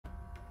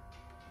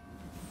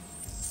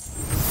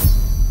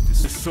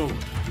sword,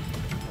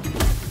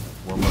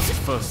 one must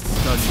first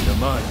study the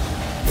mind.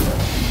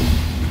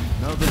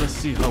 Now let us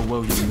see how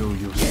well you know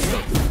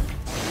yourself.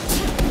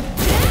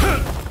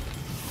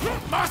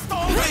 Master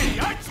Ronin,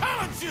 I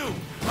challenge you!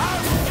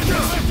 I will get the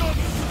rest of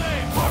you today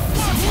for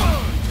one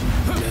word!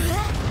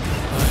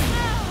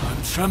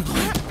 I'm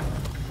trembling.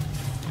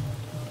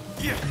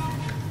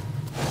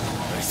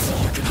 I see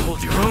you can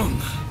hold your own.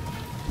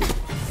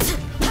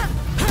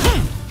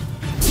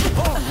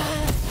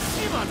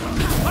 Shimada,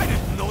 I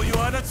didn't know you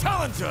had a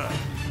challenger!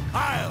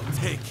 I'll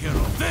take care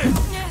of this!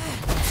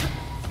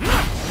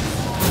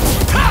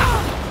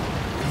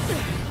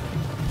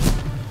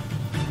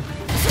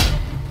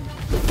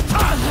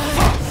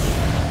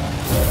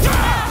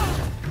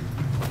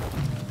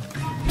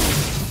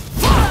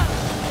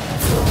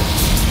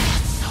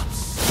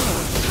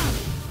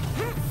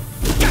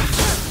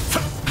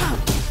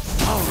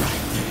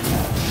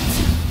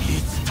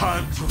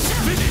 Time to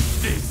finish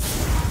this!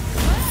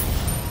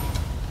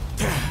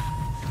 Damn!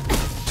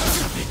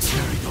 I'll be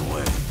carried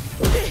away.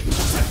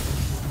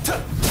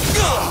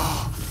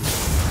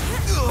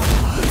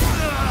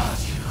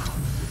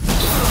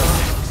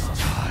 Next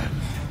time.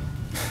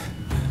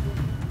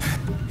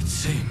 It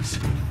seems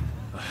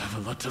I have a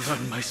lot to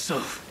learn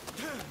myself.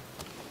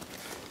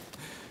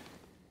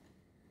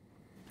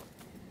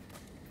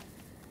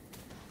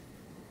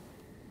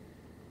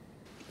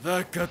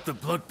 That got the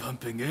blood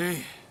pumping,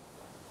 eh?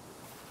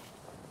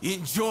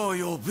 Enjoy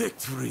your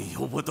victory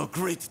over the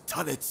great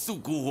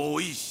Tanetsugu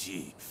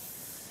Oishi.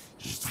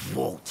 It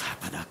won't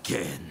happen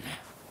again.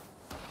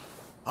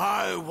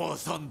 I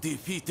was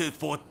undefeated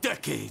for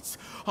decades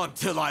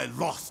until I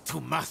lost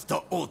to Master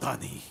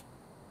Odani.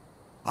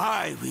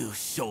 I will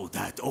show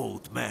that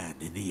old man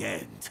in the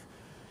end.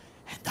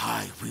 And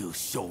I will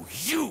show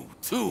you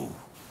too.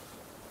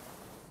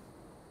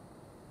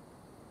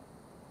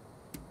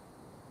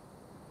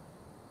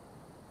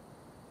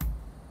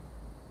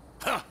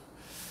 Ha!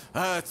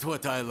 That's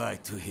what I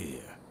like to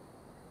hear.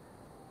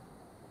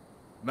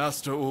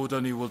 Master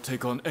Odani will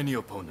take on any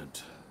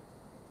opponent.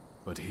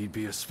 But he'd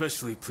be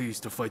especially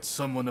pleased to fight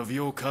someone of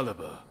your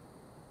caliber.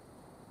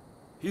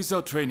 He's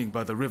out training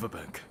by the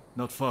riverbank,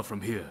 not far from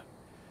here.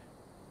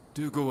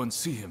 Do go and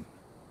see him.